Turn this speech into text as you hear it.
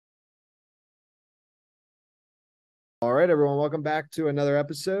All right, everyone, welcome back to another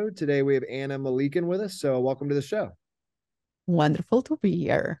episode. Today we have Anna Melikian with us, so welcome to the show. Wonderful to be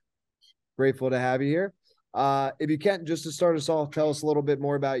here. Grateful to have you here. If you can, just to start us off, tell us a little bit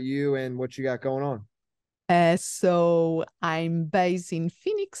more about you and what you got going on. So I'm based in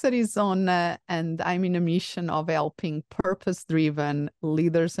Phoenix, Arizona, and I'm in a mission of helping purpose-driven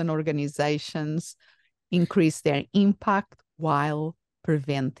leaders and organizations increase their impact while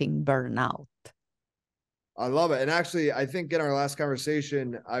preventing burnout. I love it. And actually, I think in our last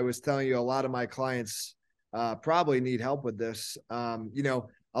conversation, I was telling you a lot of my clients probably need help with this. A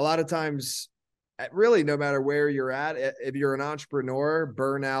lot of times, really, no matter where you're at, if you're an entrepreneur,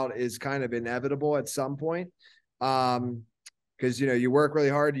 burnout is kind of inevitable at some point. Because you work really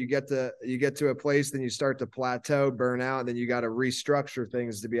hard, you get to a place, then you start to plateau, burn out, and then you got to restructure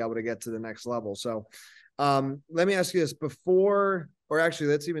things to be able to get to the next level. So let me ask you this before, or actually,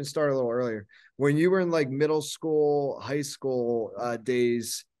 let's even start a little earlier. When you were in like middle school, high school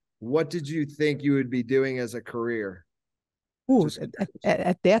days, what did you think you would be doing as a career? Ooh, Just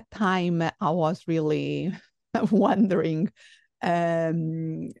at that time, I was really wondering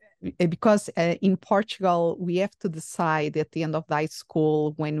um, because in Portugal, we have to decide at the end of the high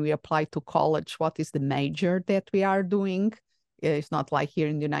school when we apply to college what is the major that we are doing. It's not like here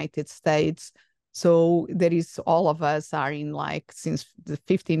in the United States. So there is all of us are in like since the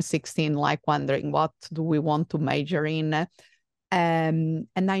 15, 16, like wondering what do we want to major in. And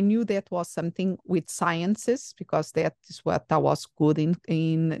I knew that was something with sciences because that is what I was good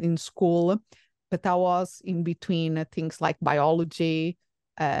in school. But I was in between things like biology,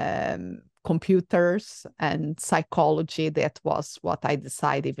 computers, and psychology. That was what I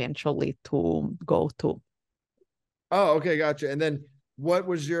decided eventually to go to. Oh, okay, gotcha. And then what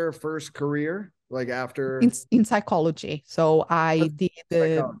was your first career like in, after in psychology. So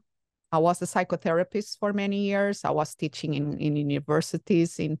psychology? I was a psychotherapist for many years. I was teaching in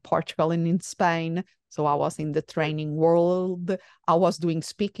universities in Portugal and in Spain. So I was in the training world. I was doing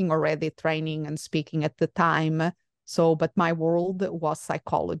speaking already, training and speaking at the time. So, but my world was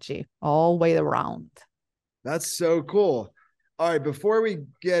psychology all the way around. That's so cool. All right, before we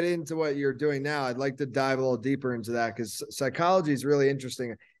get into what you're doing now, I'd like to dive a little deeper into that because psychology is really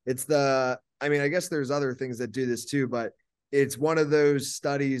interesting. I mean, I guess there's other things that do this too, but it's one of those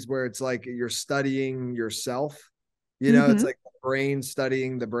studies where it's like you're studying yourself. It's Mm-hmm. like the brain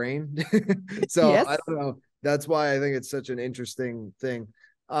studying the brain. So I Yes. don't know. That's why I think it's such an interesting thing.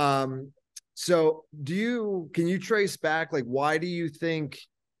 Um, so can you trace back, like, why do you think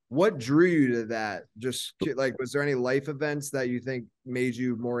what drew you to that? Just like, was there any life events that you think made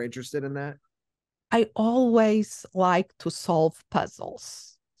you more interested in that? I always like to solve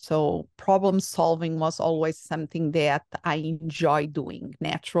puzzles. So problem solving was always something that I enjoy doing.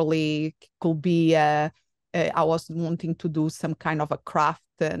 Naturally, could be I was wanting to do some kind of a craft,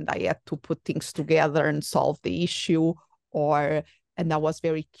 and I had to put things together and solve the issue, or and I was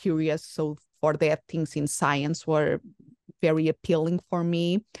very curious. So for that, things in science were very appealing for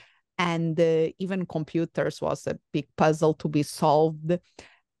me, and even computers was a big puzzle to be solved.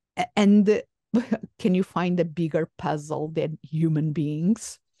 And can you find a bigger puzzle than human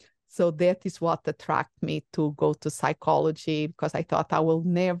beings? So that is what attracted me to go to psychology because I thought I will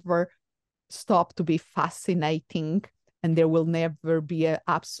never stop to be fascinating and there will never be an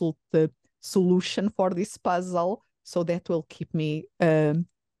absolute solution for this puzzle. So that will keep me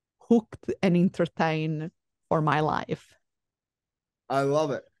hooked and entertained for my life. I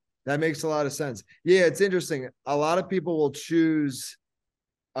love it. That makes a lot of sense. Yeah, it's interesting. A lot of people will choose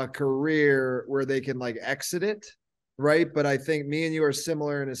a career where they can like exit it, right? But I think me and you are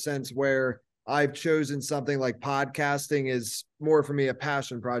similar in a sense where I've chosen something like podcasting is more for me a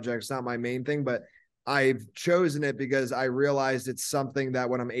passion project. It's not my main thing, but I've chosen it because I realized it's something that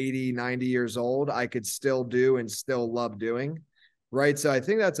when I'm 80, 90 years old, I could still do and still love doing. Right. So I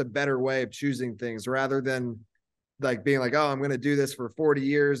think that's a better way of choosing things rather than like being like, oh, I'm going to do this for 40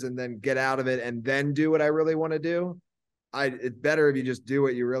 years and then get out of it and then do what I really want to do. It's better if you just do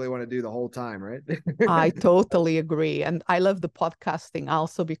what you really want to do the whole time, right? I totally agree. And I love the podcasting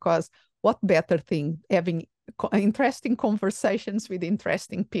also because what better thing having interesting conversations with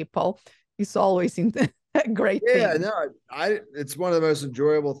interesting people is always a great Yeah, thing. no, I it's one of the most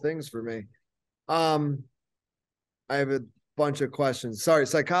enjoyable things for me. Um, I have a bunch of questions. Sorry,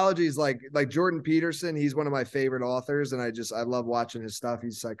 psychology is like Jordan Peterson. He's one of my favorite authors, and I love watching his stuff.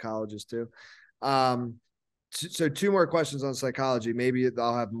 He's a psychologist too. Um, so two more questions on psychology. Maybe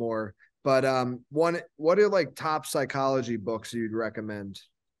I'll have more, but one, what are like top psychology books you'd recommend?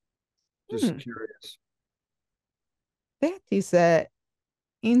 Just Hmm, curious. that is a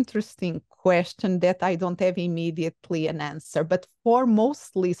interesting question that I don't have immediately an answer. But for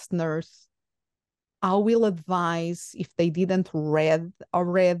most listeners, I will advise, if they didn't read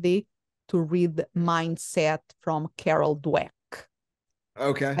already, to read Mindset from Carol Dweck.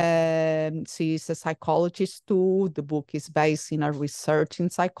 Okay. She's a psychologist too. The book is based in her research in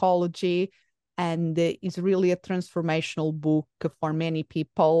psychology, and is really a transformational book for many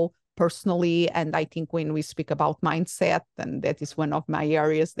people personally. And I think when we speak about mindset, and that is one of my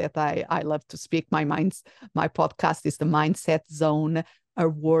areas that I love to speak, my podcast is the Mindset Zone. Her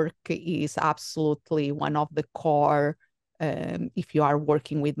work is absolutely one of the core, if you are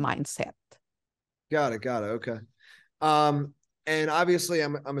working with mindset. Got it. Okay. Um, and obviously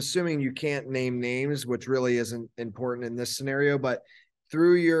I'm assuming you can't name names, which really isn't important in this scenario, but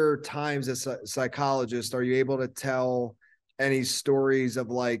through your times as a psychologist, are you able to tell any stories of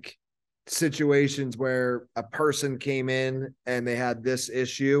like situations where a person came in and they had this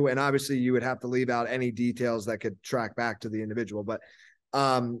issue? And obviously you would have to leave out any details that could track back to the individual, but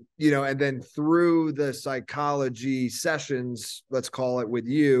and then through the psychology sessions, let's call it, with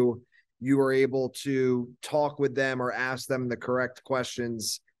you were able to talk with them or ask them the correct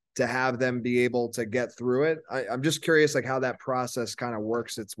questions to have them be able to get through it. I'm just curious, like how that process kind of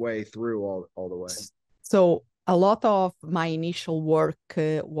works its way through all the way. So a lot of my initial work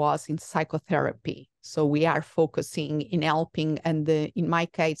was in psychotherapy. So we are focusing in helping, and in my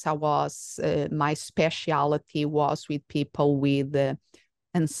case, my specialty was with people with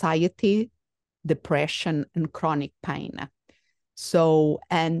anxiety, depression, and chronic pain. So,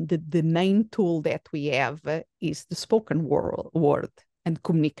 and the main tool that we have is the spoken word and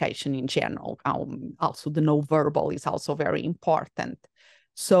communication in general. Also, the no verbal is also very important.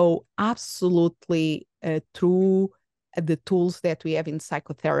 So, absolutely, through the tools that we have in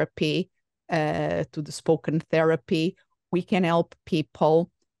psychotherapy, to the spoken therapy, we can help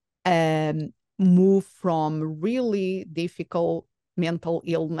people move from really difficult mental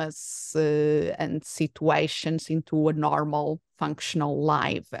illness and situations into a normal functional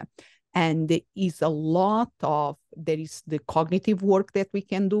life. And there is the cognitive work that we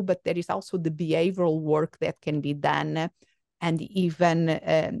can do, but there is also the behavioral work that can be done. And even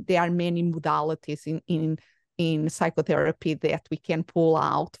there are many modalities in psychotherapy that we can pull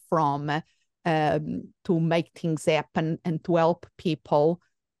out from to make things happen and to help people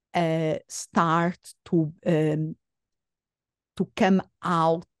start to come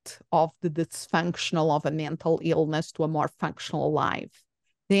out of the dysfunctional of a mental illness to a more functional life.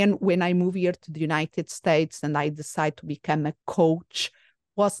 Then when I moved here to the United States and I decided to become a coach,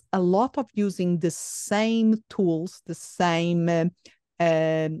 was a lot of using the same tools, the same,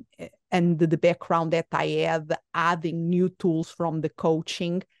 and the background that I had, adding new tools from the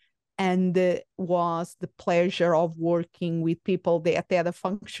coaching. And was the pleasure of working with people that had a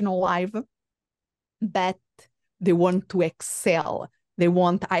functional life, but they want to excel.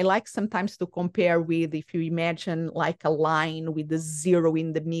 I like sometimes to compare with, if you imagine like a line with a zero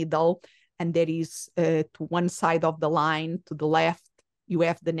in the middle, and there is to one side of the line, to the left, you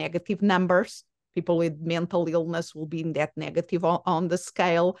have the negative numbers. People with mental illness will be in that negative on the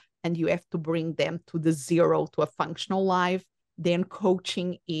scale, and you have to bring them to the zero, to a functional life. Then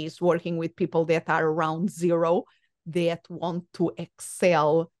coaching is working with people that are around zero, that want to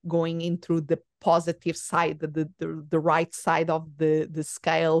excel, going into the positive side, the right side of the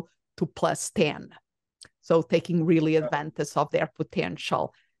scale, to +10. So taking really advantage of their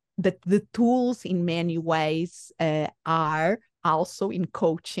potential. But the tools in many ways are also in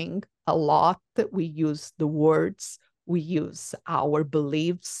coaching a lot. We use the words, we use our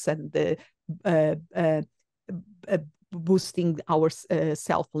beliefs, and the boosting our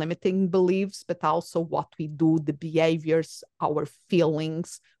self-limiting beliefs, but also what we do, the behaviors, our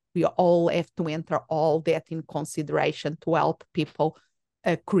feelings. We all have to enter all that in consideration to help people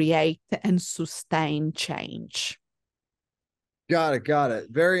create and sustain change. Got it.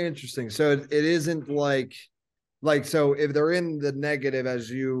 Very interesting. So it isn't like so if they're in the negative, as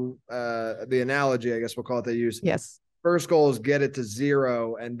you the analogy, I guess we'll call it, they use. Yes. First goal is get it to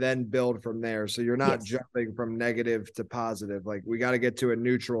zero and then build from there. So you're not jumping from negative to positive. Like we got to get to a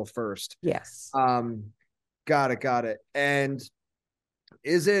neutral first. Yes. Got it. And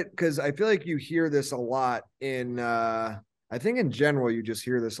is it, because I feel like you hear this a lot in I think in general you just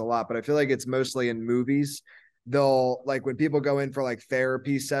hear this a lot, but I feel like it's mostly in movies. They'll, like, when people go in for like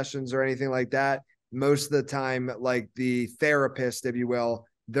therapy sessions or anything like that, most of the time, like the therapist, if you will,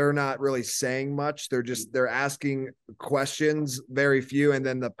 they're not really saying much. They're asking questions, very few, and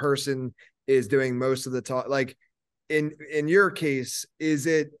then the person is doing most of the talk. Like in your case, is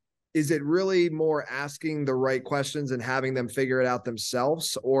it is it really more asking the right questions and having them figure it out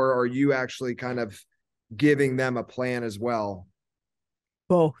themselves, or are you actually kind of giving them a plan as well?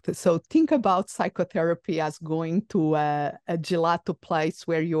 Both. So think about psychotherapy as going to a gelato place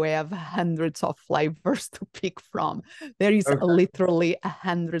where you have hundreds of flavors to pick from. There is Okay. literally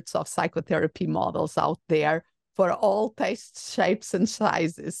hundreds of psychotherapy models out there for all tastes, shapes, and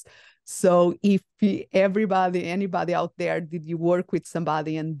sizes. So if anybody out there, did you work with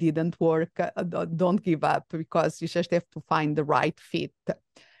somebody and didn't work, don't give up, because you just have to find the right fit.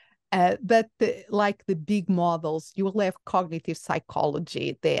 But like the big models, you will have cognitive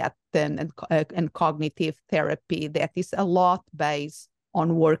psychology that and cognitive therapy that is a lot based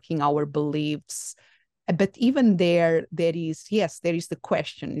on working our beliefs. But even there is, yes, there is the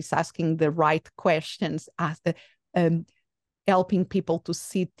question, is asking the right questions, um, helping people to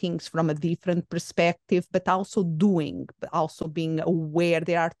see things from a different perspective, but also being aware.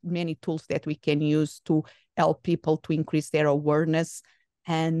 There are many tools that we can use to help people to increase their awareness,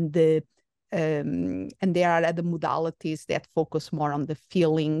 and there are other modalities that focus more on the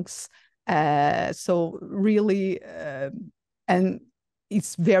feelings. So really, and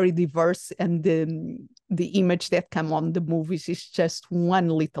it's very diverse, and the image that come on the movies is just one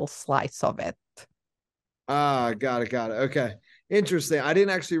little slice of it. Ah, got it. Okay. Interesting. I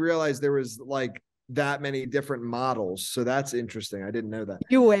didn't actually realize there was like that many different models. So that's interesting. I didn't know that.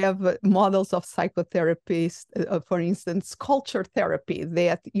 You have models of psychotherapists, for instance, culture therapy,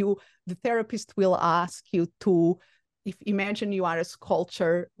 that the therapist will ask you to, if imagine you are a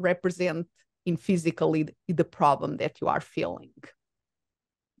sculpture, represent in physically the problem that you are feeling.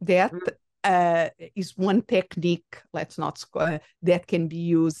 That is one technique, that can be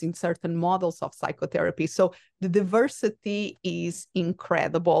used in certain models of psychotherapy. So the diversity is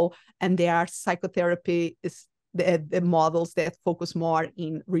incredible, and there are psychotherapy the models that focus more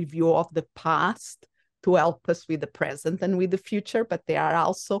in review of the past to help us with the present and with the future, but there are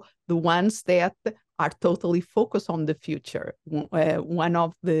also the ones that are totally focused on the future. One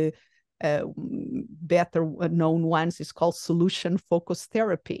of the better known ones is called solution focused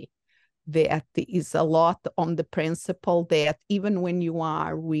therapy. That is a lot on the principle that even when you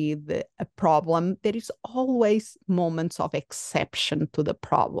are with a problem, there is always moments of exception to the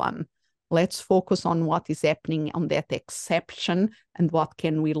problem. Let's focus on what is happening on that exception and what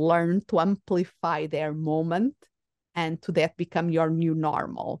can we learn to amplify their moment and to that become your new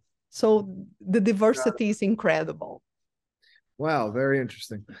normal. So the diversity is incredible. Wow, very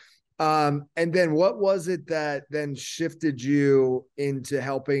interesting. And then what was it that then shifted you into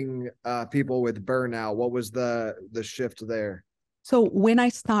helping people with burnout? What was the shift there? So when I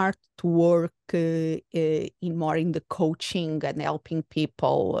start to work in more in the coaching and helping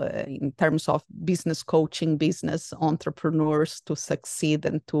people in terms of business coaching, business entrepreneurs to succeed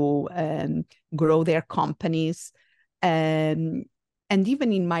and to grow their companies, um, and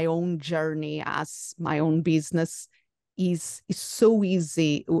even in my own journey as my own business, is so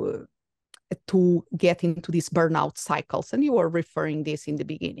easy to get into these burnout cycles. And you were referring this in the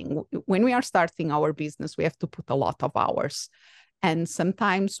beginning. When we are starting our business, we have to put a lot of hours. And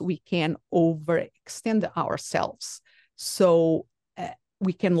sometimes we can overextend ourselves. So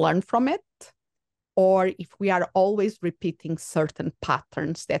we can learn from it. Or if we are always repeating certain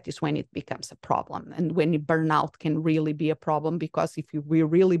patterns, that is when it becomes a problem. And when burnout can really be a problem, because if we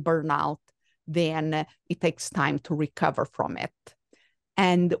really burn out, then it takes time to recover from it.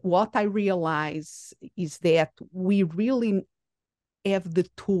 And what I realize is that we really have the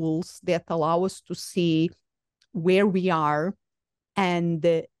tools that allow us to see where we are, and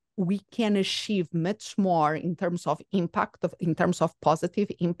we can achieve much more in terms of impact, in terms of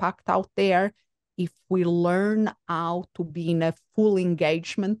positive impact out there, if we learn how to be in a full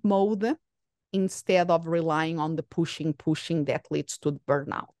engagement mode instead of relying on the pushing that leads to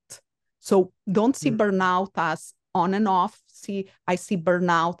burnout. So don't see burnout as on and off. I see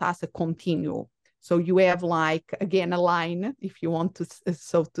burnout as a continue. So you have like, again, a line, if you want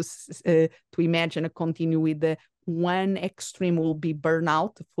to imagine a continue with the one extreme will be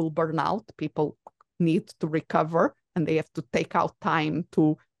burnout, full burnout. People need to recover and they have to take out time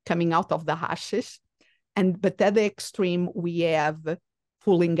to coming out of the ashes. But at the extreme, we have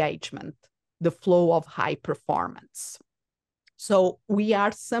full engagement, the flow of high performance. So we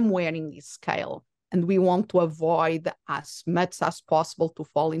are somewhere in this scale, and we want to avoid as much as possible to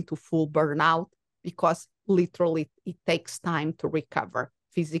fall into full burnout, because literally it takes time to recover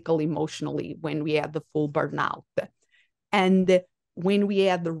physically, emotionally when we have the full burnout. And when we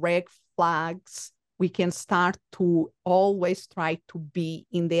have the red flags, we can start to always try to be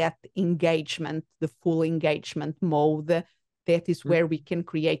in that engagement, the full engagement mode, That is where we can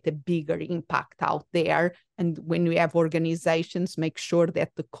create a bigger impact out there. And when we have organizations, make sure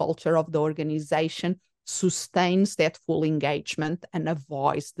that the culture of the organization sustains that full engagement and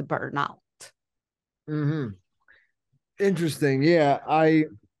avoids the burnout. Mm-hmm. Interesting. Yeah, I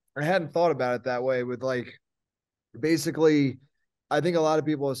hadn't thought about it that way. With like basically, I think a lot of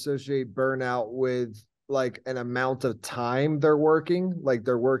people associate burnout with like an amount of time they're working, like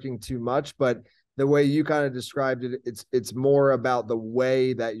they're working too much. But the way you kind of described it, it's more about the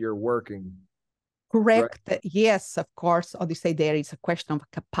way that you're working, right? Correct. Yes, of course. Or you say there is a question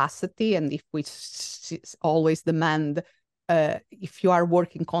of capacity, and if we always demand, if you are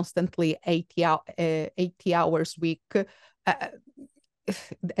working constantly 80 hours a week,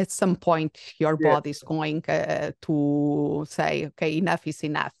 at some point your Yeah. body is going to say, okay, enough is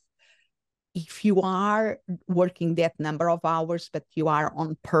enough. If you are working that number of hours, but you are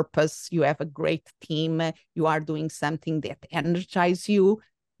on purpose, you have a great team, you are doing something that energizes you,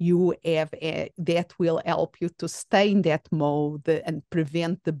 you have that will help you to stay in that mode and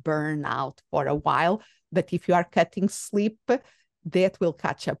prevent the burnout for a while. But if you are cutting sleep, that will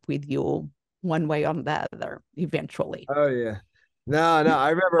catch up with you one way or the other eventually. Oh yeah. No,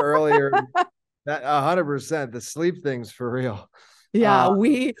 I remember earlier that 100% the sleep thing's for real. Yeah, Uh,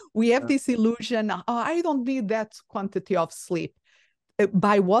 we have this illusion, oh, I don't need that quantity of sleep.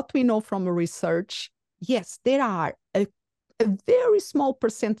 By what we know from research, yes, there are a very small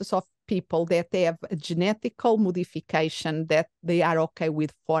percentage of people that they have a genetical modification that they are okay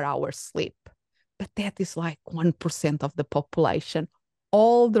with 4 hours sleep. But that is like 1% of the population.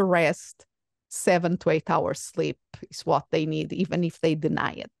 All the rest, 7 to 8 hours sleep is what they need, even if they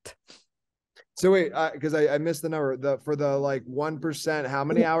deny it. so wait, because I missed the number. For the like 1%, how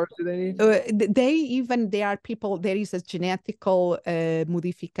many hours do they need? There are people, there is a genetical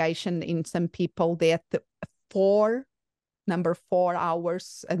modification in some people that four number 4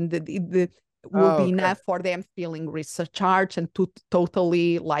 hours and will Oh, be okay. enough for them feeling recharged and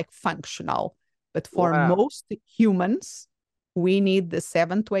totally like functional. But for Wow. most humans, we need the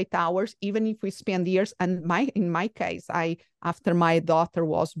 7 to 8 hours, even if we spend years. And in my case, I after my daughter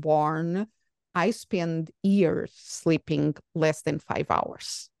was born, I spent years sleeping less than 5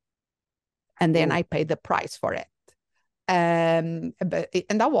 hours, and then Ooh. I paid the price for it. And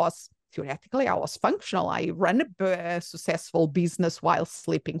I was functional. I ran a successful business while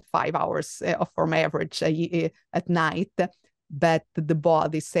sleeping 5 hours from average at night. But the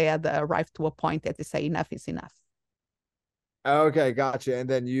body said, arrived to a point that they say enough is enough. Okay, gotcha. And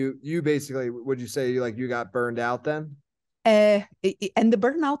then you basically, would you say like you got burned out then? And the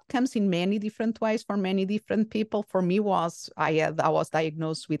burnout comes in many different ways for many different people. For me, I was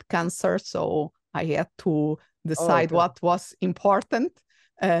diagnosed with cancer, so I had to Oh, decide okay. what was important,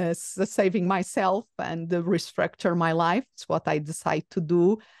 saving myself and restructure my life. It's what I decide to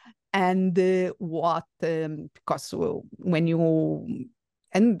do, and what because when you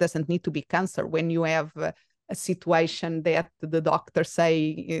and it doesn't need to be cancer when you have a situation that the doctor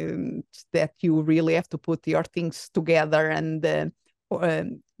say that you really have to put your things together and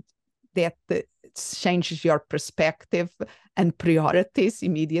that changes your perspective and priorities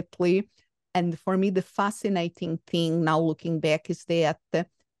immediately. And for me, the fascinating thing now looking back is that it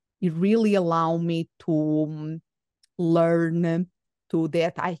really allowed me to learn to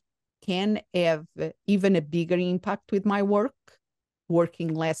that I can have even a bigger impact with my work,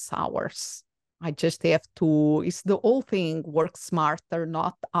 working less hours. I just have to, it's the whole thing, work smarter,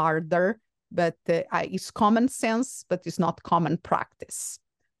 not harder, but it's common sense, but it's not common practice.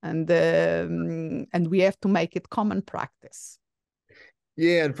 And we have to make it common practice.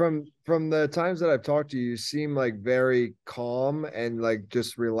 Yeah, and from the times that I've talked to you, you seem like very calm and like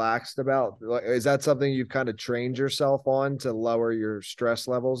just relaxed about. Like, is that something you've kind of trained yourself on to lower your stress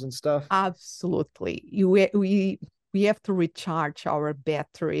levels and stuff? Absolutely. We have to recharge our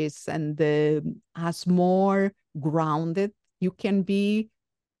batteries, and as more grounded you can be,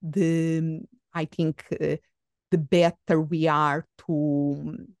 the I think the better we are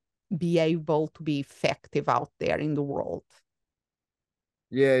to be able to be effective out there in the world.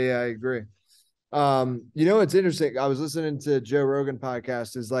 Yeah, I agree. It's interesting. I was listening to Joe Rogan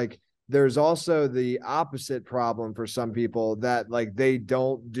podcast is like there's also the opposite problem for some people that like they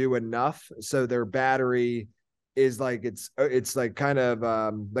don't do enough. So their battery is like it's like kind of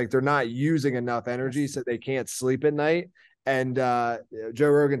like they're not using enough energy, Yes. so they can't sleep at night. And Joe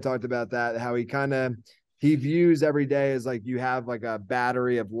Rogan talked about that, how he views every day as like you have like a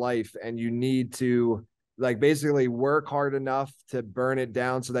battery of life and you need to like basically work hard enough to burn it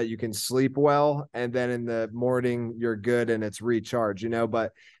down so that you can sleep well, and then in the morning you're good and it's recharged.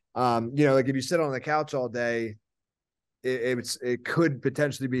 But like if you sit on the couch all day, it could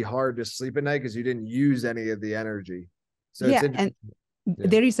potentially be hard to sleep at night because you didn't use any of the energy. So it's Yeah, interesting. and Yeah.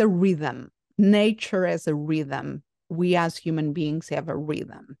 there is a rhythm. Nature has a rhythm. We as human beings have a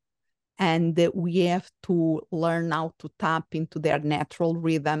rhythm. And we have to learn how to tap into their natural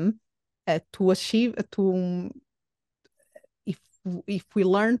rhythm to achieve, if we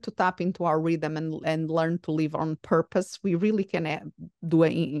learn to tap into our rhythm and learn to live on purpose, we really can do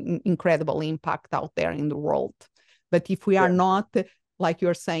an incredible impact out there in the world. But if we are Yeah. not, like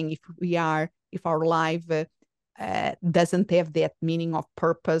you're saying, if our life doesn't have that meaning of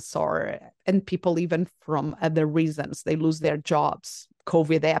purpose, and people even from other reasons, they lose their jobs,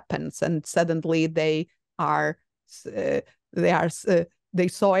 COVID happens, and suddenly are uh, they are they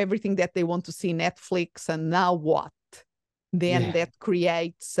saw everything that they want to see Netflix, and now what? Then Yeah. that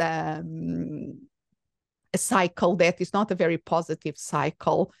creates a cycle that is not a very positive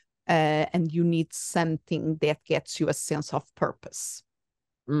cycle, and you need something that gets you a sense of purpose.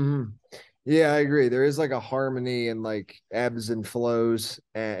 Mm-hmm. Yeah, I agree. There is like a harmony and like ebbs and flows.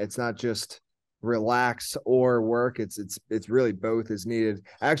 And it's not just relax or work. It's really both is needed.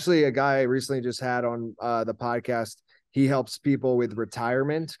 Actually, a guy I recently just had on the podcast, he helps people with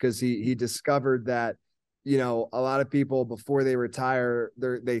retirement because he discovered that, a lot of people before they retire,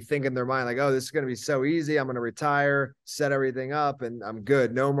 they think in their mind like, oh, this is gonna be so easy. I'm gonna retire, set everything up, and I'm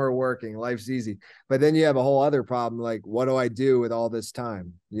good. No more working. Life's easy. But then you have a whole other problem, like, what do I do with all this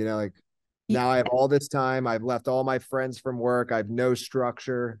time? Like now I have all this time. I've left all my friends from work. I have no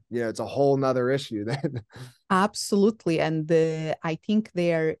structure. It's a whole nother issue then. Absolutely. And I think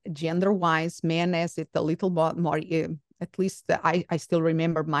they're gender wise, men has it a little bit more, at least I still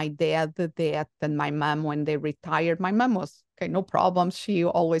remember my dad and my mom when they retired. My mom was, okay, no problem. She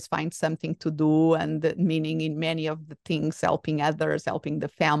always finds something to do, and meaning in many of the things, helping others, helping the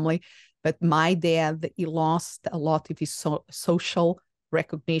family. But my dad, he lost a lot of his social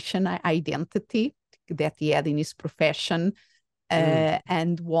recognition, identity that he had in his profession, Mm.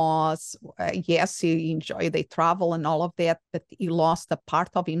 and was yes, he enjoyed the travel and all of that, but he lost a part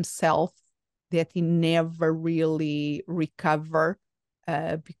of himself that he never really recovered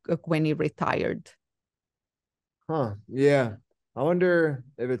when he retired. Huh. Yeah. I wonder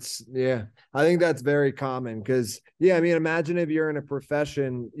if yeah, I think that's very common because, yeah, I mean, imagine if you're in a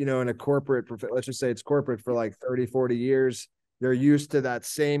profession, in a corporate, let's just say it's corporate for like 30, 40 years. You're used to that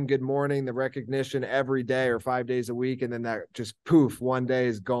same good morning, the recognition every day or 5 days a week. And then that just poof, one day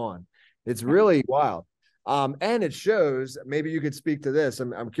is gone. It's really wild. And it shows, maybe you could speak to this.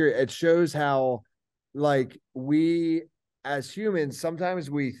 I'm curious. It shows how, like, we as humans, sometimes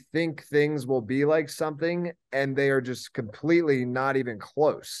we think things will be like something and they are just completely not even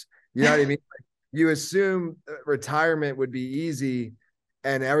close. You know what I mean? Like, you assume retirement would be easy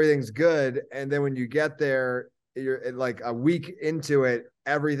and everything's good. And then when you get there, you're like a week into it,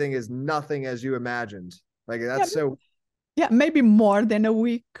 everything is nothing as you imagined. Like Yeah, that's so. yeah, maybe more than a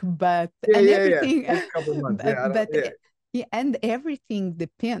week, but Yeah, and yeah, yeah. everything, Maybe a couple of months. Yeah, I don't. but Yeah, yeah, and everything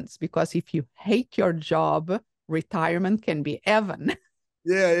depends, because if you hate your job, retirement can be heaven.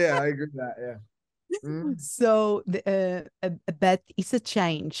 yeah, yeah. I agree with that. Yeah. Mm-hmm. So, but it's a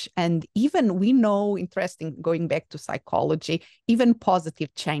change. And even we know, interesting, going back to psychology, even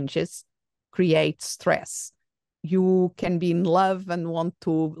positive changes create stress. You can be in love and want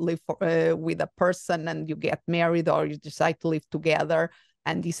to live with a person, and you get married or you decide to live together.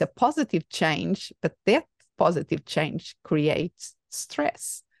 And it's a positive change, but that positive change creates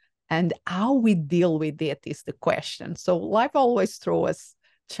stress. And how we deal with it is the question. So life always throws us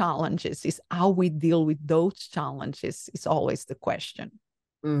challenges. Is how we deal with those challenges is always the question.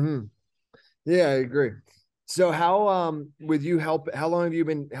 Mm-hmm. Yeah, I agree. So how with you how long have you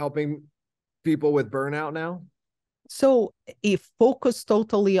been helping people with burnout now? So if focus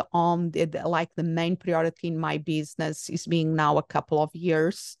totally on like the main priority in my business is being now a couple of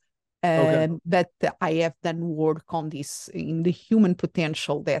years. Okay. But I have done work on this in the human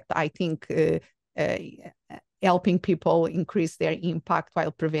potential that I think uh, helping people increase their impact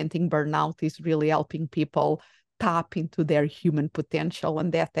while preventing burnout is really helping people tap into their human potential.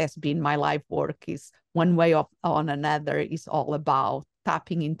 And that has been my life work, is one way or on another is all about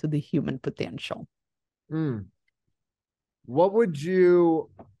tapping into the human potential. Mm. What would you,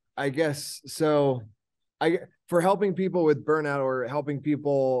 I guess, so I for helping people with burnout or helping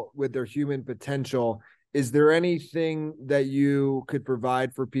people with their human potential, is there anything that you could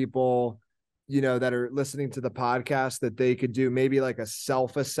provide for people, that are listening to the podcast that they could do, maybe like a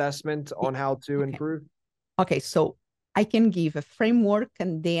self-assessment on how to Okay. improve? Okay, so I can give a framework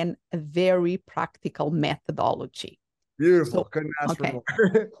and then a very practical methodology. Beautiful. So, Couldn't ask for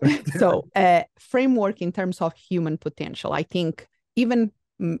okay. more. So, framework in terms of human potential. I think even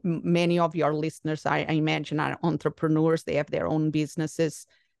many of your listeners, I imagine, are entrepreneurs. They have their own businesses.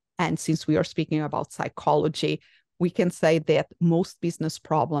 And since we are speaking about psychology, we can say that most business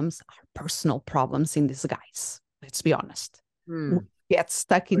problems are personal problems in disguise. Let's be honest. We get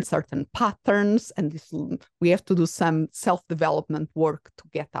stuck in certain patterns, and we have to do some self-development work to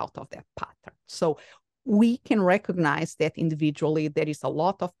get out of that pattern. So we can recognize that individually there is a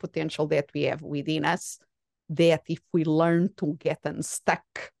lot of potential that we have within us, that if we learn to get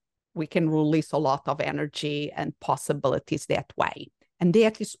unstuck, we can release a lot of energy and possibilities that way. And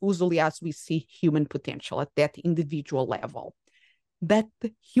that is usually as we see human potential at that individual level. But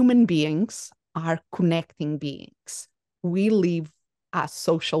human beings are connecting beings. We live as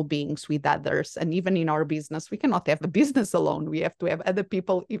social beings with others. And even in our business, we cannot have a business alone. We have to have other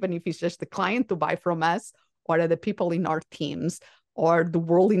people, even if it's just the client to buy from us, or other people in our teams, or the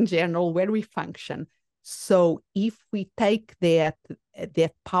world in general where we function. So if we take that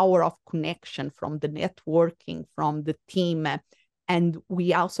power of connection from the networking, from the team, and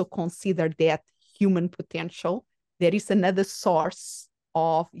we also consider that human potential, there is another source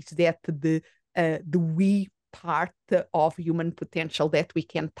of is that the we part of human potential that we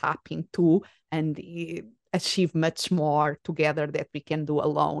can tap into and achieve much more together that we can do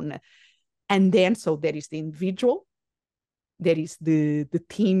alone. And then, so there is the individual, there is the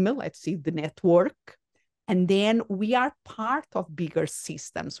team, let's see, the network. And then we are part of bigger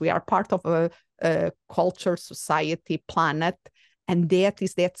systems. We are part of a culture, society, planet. And that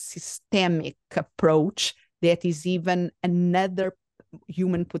is that systemic approach that is even another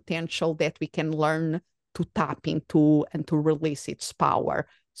human potential that we can learn to tap into and to release its power.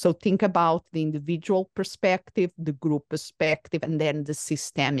 So think about the individual perspective, the group perspective, and then the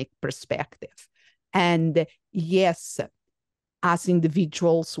systemic perspective. And yes, as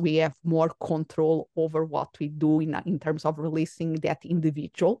individuals, we have more control over what we do in terms of releasing that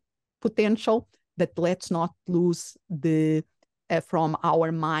individual potential, but let's not lose from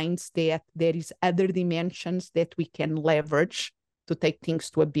our minds that there is other dimensions that we can leverage to take things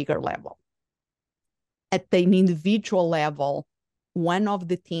to a bigger level. At the individual level, one of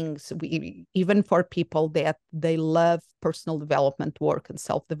the things, even for people that they love personal development work and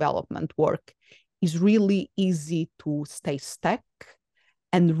self-development work, is really easy to stay stuck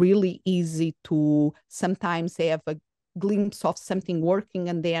and really easy to sometimes have a glimpse of something working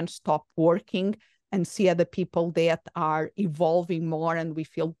and then stop working and see other people that are evolving more, and we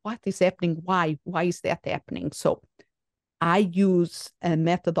feel, what is happening? Why is that happening? So I use a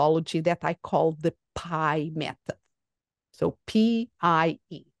methodology that I call the PIE method. So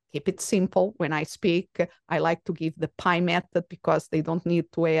P-I-E. Keep it simple. When I speak, I like to give the PIE method because they don't need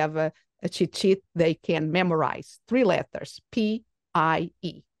to have a cheat sheet. They can memorize 3 letters,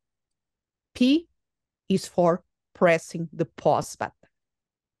 P-I-E. P is for pressing the pause button.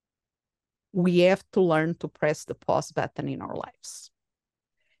 We have to learn to press the pause button in our lives.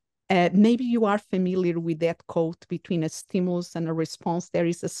 Maybe you are familiar with that quote, between a stimulus and a response, there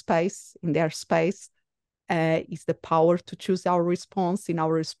is a space. In their space is the power to choose our response. In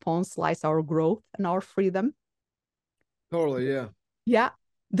our response lies our growth and our freedom. Totally, yeah. Yeah.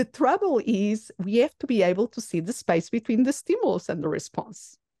 The trouble is we have to be able to see the space between the stimulus and the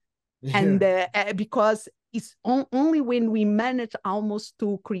response. Yeah. And because it's only when we manage almost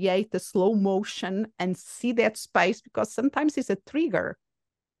to create a slow motion and see that space, because sometimes it's a trigger,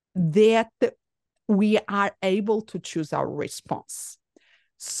 that we are able to choose our response.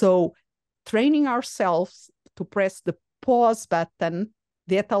 So training ourselves to press the pause button,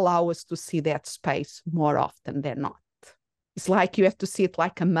 that allows us to see that space more often than not. It's like you have to see it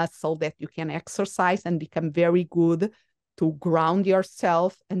like a muscle that you can exercise and become very good to ground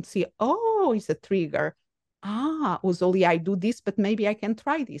yourself and see, oh, it's a trigger. Usually I do this, but maybe I can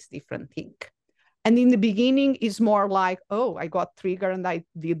try this different thing. And in the beginning, it's more like, oh, I got triggered and I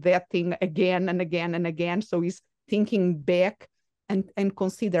did that thing again and again and again. So it's thinking back and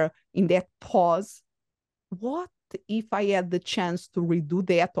consider in that pause, what if I had the chance to redo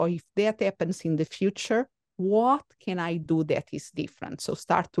that, or if that happens in the future, what can I do that is different? So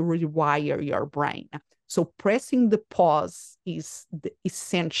start to rewire your brain. So pressing the pause is the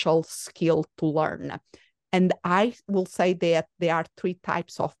essential skill to learn. And I will say that there are 3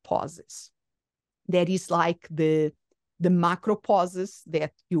 types of pauses. There is like the macro pauses,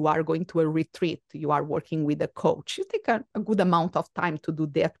 that you are going to a retreat, you are working with a coach. You take a good amount of time to do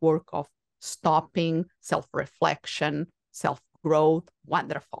that work of stopping, self-reflection, self-growth,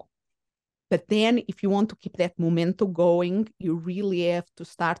 wonderful. But then if you want to keep that momentum going, you really have to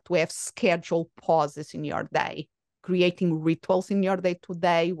start to have scheduled pauses in your day. creating rituals in your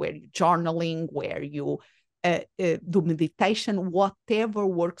day-to-day, where you're journaling, where you do meditation, whatever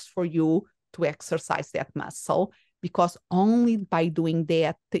works for you to exercise that muscle, because only by doing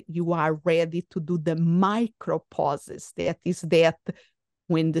that you are ready to do the micro pauses. That is that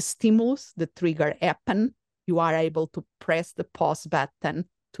when the stimulus, the trigger happen, you are able to press the pause button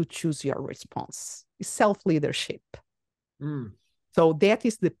to choose your response. It's self-leadership. Mm. So that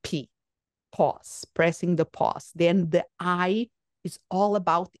is the P, pause, pressing the pause. Then the I is all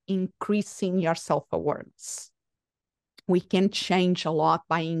about increasing your self-awareness. We can change a lot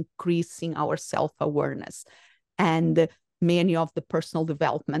by increasing our self-awareness. And many of the personal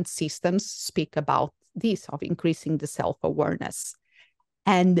development systems speak about this, of increasing the self-awareness.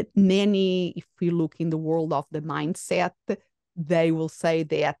 And many, if we look in the world of the mindset, they will say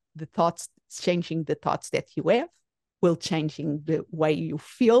that the thoughts, changing the thoughts that you have, will changing the way you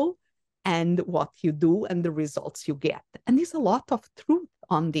feel and what you do and the results you get. And there's a lot of truth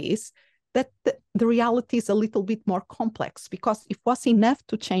on this, that the reality is a little bit more complex, because if it was enough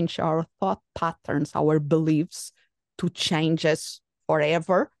to change our thought patterns, our beliefs, to change us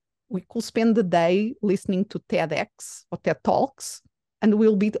forever, we could spend the day listening to TEDx or TED Talks, and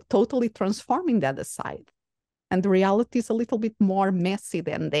we'll be totally transforming that aside. And the reality is a little bit more messy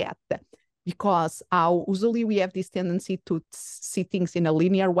than that, because usually we have this tendency to see things in a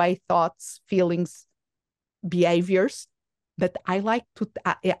linear way, thoughts, feelings, behaviors. But I like to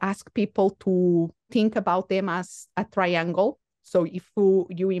ask people to think about them as a triangle. So if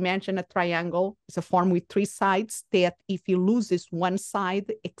you imagine a triangle, it's a form with three sides that if it loses one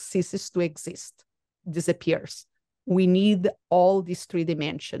side, ceases to exist, disappears. We need all these three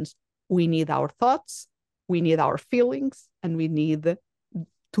dimensions. We need our thoughts, we need our feelings, and we need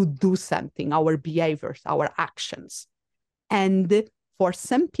to do something, our behaviors, our actions. And for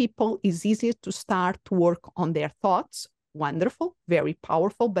some people, it's easier to start to work on their thoughts. Wonderful, very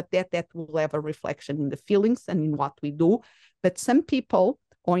powerful, but that will have a reflection in the feelings and in what we do. But some people,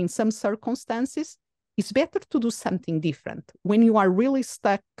 or in some circumstances, it's better to do something different. When you are really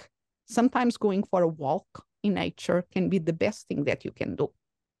stuck, sometimes going for a walk in nature can be the best thing that you can do.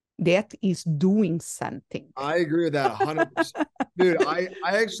 That is doing something. I agree with that 100%. Dude, I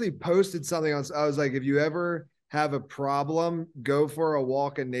actually posted something on, I was like, if you ever have a problem, go for a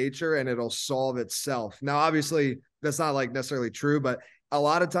walk in nature and it'll solve itself. Now, obviously, that's not like necessarily true, but a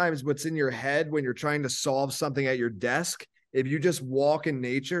lot of times what's in your head when you're trying to solve something at your desk, if you just walk in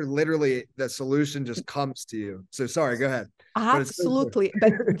nature, literally the solution just comes to you. So sorry, go ahead. Absolutely.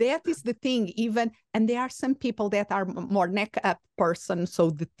 But that is the thing, even, and there are some people that are more neck up person. So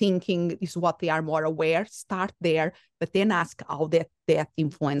the thinking is what they are more aware. Start there, but then ask how that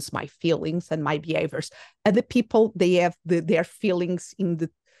influence my feelings and my behaviors. Other people, they have their feelings in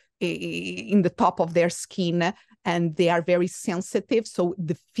the top of their skin, and they are very sensitive. So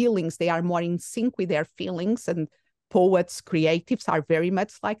the feelings, they are more in sync with their feelings, and poets, creatives are very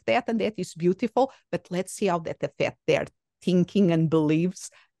much like that, and that is beautiful. But let's see how that affects their thinking and beliefs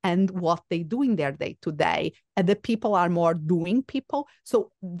and what they do in their day-to-day. And the people are more doing people.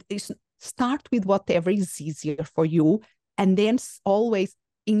 So start with whatever is easier for you, and then always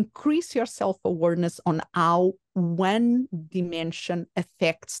increase your self-awareness on how one dimension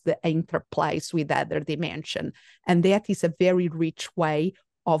affects the interplays with other dimension. And that is a very rich way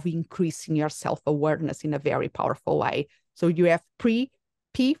of increasing your self-awareness in a very powerful way. So you have P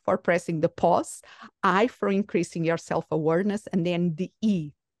for pressing the pause, I for increasing your self-awareness, and then the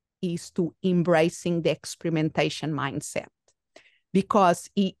E is to embracing the experimentation mindset. Because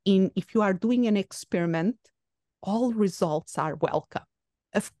if you are doing an experiment, all results are welcome.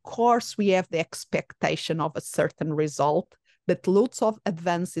 Of course, we have the expectation of a certain result, but lots of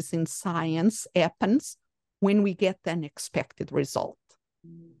advances in science happens when we get the unexpected result.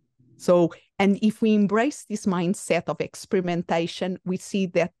 So, and if we embrace this mindset of experimentation, we see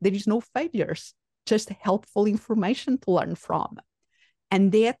that there is no failures, just helpful information to learn from.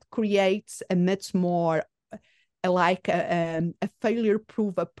 And that creates a much more like a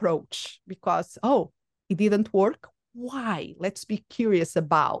failure-proof approach, because, oh, it didn't work. Why? Let's be curious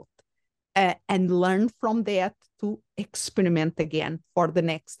about and learn from that to experiment again for the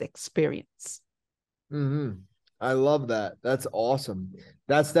next experience. Mm-hmm. I love that. That's awesome.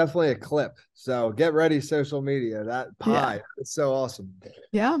 That's definitely a clip. So get ready, social media. That pie. Yeah. It's so awesome.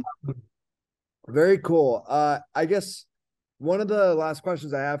 Yeah. Very cool. I guess one of the last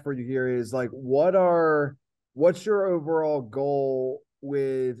questions I have for you here is like, what's your overall goal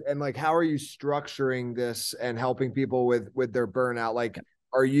with, and like, how are you structuring this and helping people with their burnout? Like,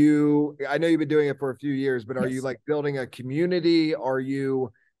 I know you've been doing it for a few years, but are you like building a community? Are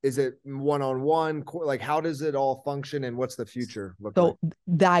you Is it one-on-one? Like, how does it all function, and what's the future look like? So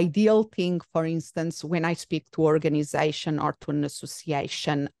the ideal thing, for instance, when I speak to organization or to an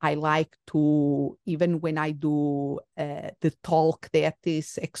association, I like to, even when I do the talk that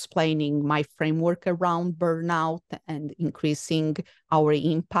is explaining my framework around burnout and increasing our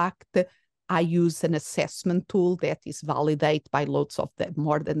impact, I use an assessment tool that is validated by lots of the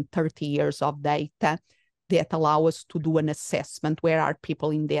more than 30 years of data that allow us to do an assessment. Where are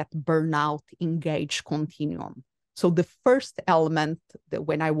people in that burnout engaged continuum? So the first element that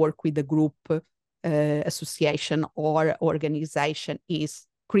when I work with a group, association or organization is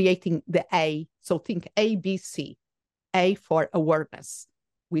creating the A. So think A, B, C. A for awareness.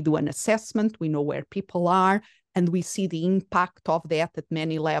 We do an assessment, we know where people are, and we see the impact of that at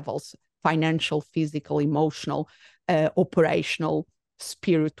many levels: financial, physical, emotional, operational,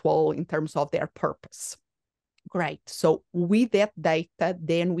 spiritual, in terms of their purpose. Great. So with that data,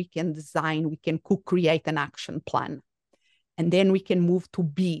 then we can design, we can co-create an action plan. And then we can move to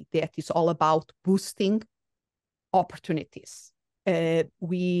B, that is all about boosting opportunities. If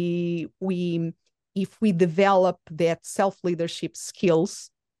we develop that self-leadership skills,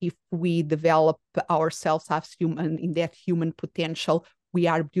 if we develop ourselves as human in that human potential, we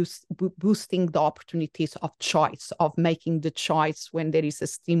are boosting the opportunities of choice, of making the choice when there is a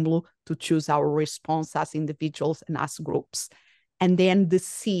stimulus to choose our response as individuals and as groups. And then the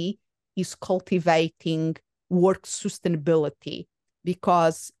C is cultivating work sustainability,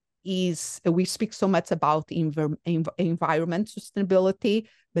 because we speak so much about environment sustainability,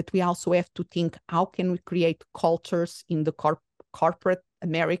 but we also have to think, how can we create cultures in the corporate,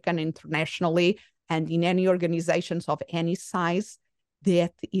 American, internationally, and in any organizations of any size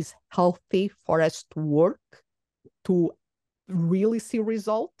that is healthy for us to work, to really see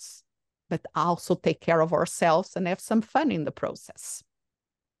results, but also take care of ourselves and have some fun in the process.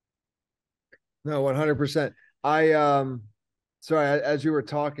 No, 100%. Sorry, as you were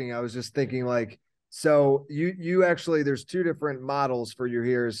talking, I was just thinking, like, so you actually, there's two different models for you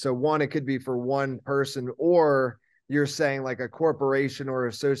here. So one, it could be for one person, or you're saying like a corporation or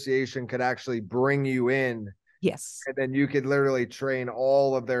association could actually bring you in. Yes. And then you could literally train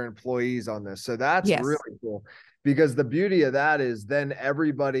all of their employees on this. So that's Yes. really cool, because the beauty of that is then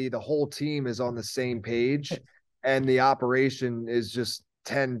everybody, the whole team is on the same page, and the operation is just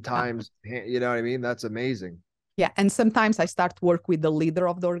 10 times, you know what I mean? That's amazing. Yeah, and sometimes I start to work with the leader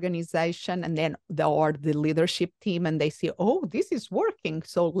of the organization, and then the leadership team, and they say, "Oh, this is working,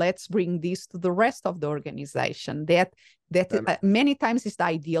 so let's bring this to the rest of the organization." That many times is the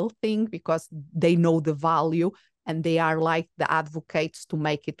ideal thing, because they know the value and they are like the advocates to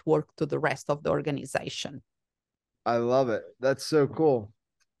make it work to the rest of the organization. I love it. That's so cool.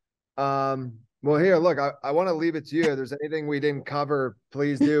 Well, here, look, I want to leave it to you. If there's anything we didn't cover,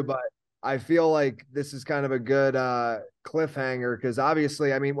 please do. But I feel like this is kind of a good cliffhanger, because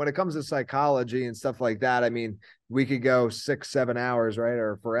obviously, I mean, when it comes to psychology and stuff like that, I mean, we could go 6-7 hours, right?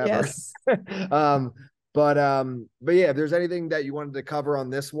 Or forever. Yes. But yeah, if there's anything that you wanted to cover on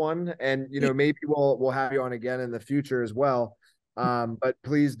this one, and maybe we'll have you on again in the future as well. But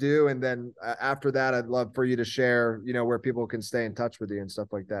please do. And then after that, I'd love for you to share, where people can stay in touch with you and stuff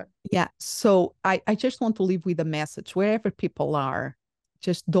like that. Yeah. So I just want to leave with a message: wherever people are,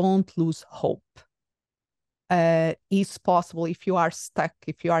 just don't lose hope. It's possible. If you are stuck,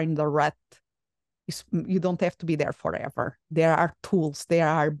 if you are in the rut, you don't have to be there forever. There are tools. There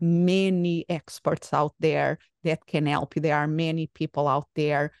are many experts out there that can help you. There are many people out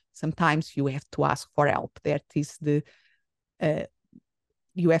there. Sometimes you have to ask for help. That is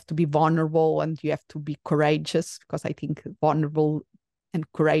you have to be vulnerable, and you have to be courageous, because I think vulnerable and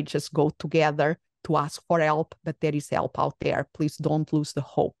courageous go together, to ask for help. But there is help out there. Please don't lose the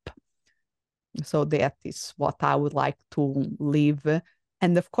hope. So that is what I would like to leave.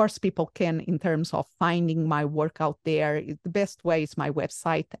 And of course, people can, in terms of finding my work out there, the best way is my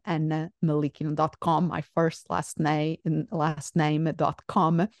website, Melikian.com, my last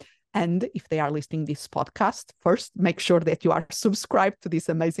name.com. And if they are listening to this podcast, first, make sure that you are subscribed to this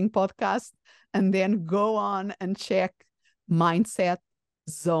amazing podcast, and then go on and check Mindset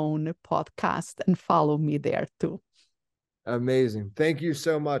Zone podcast and follow me there too. Amazing. Thank you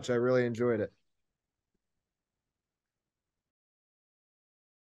so much. I really enjoyed it.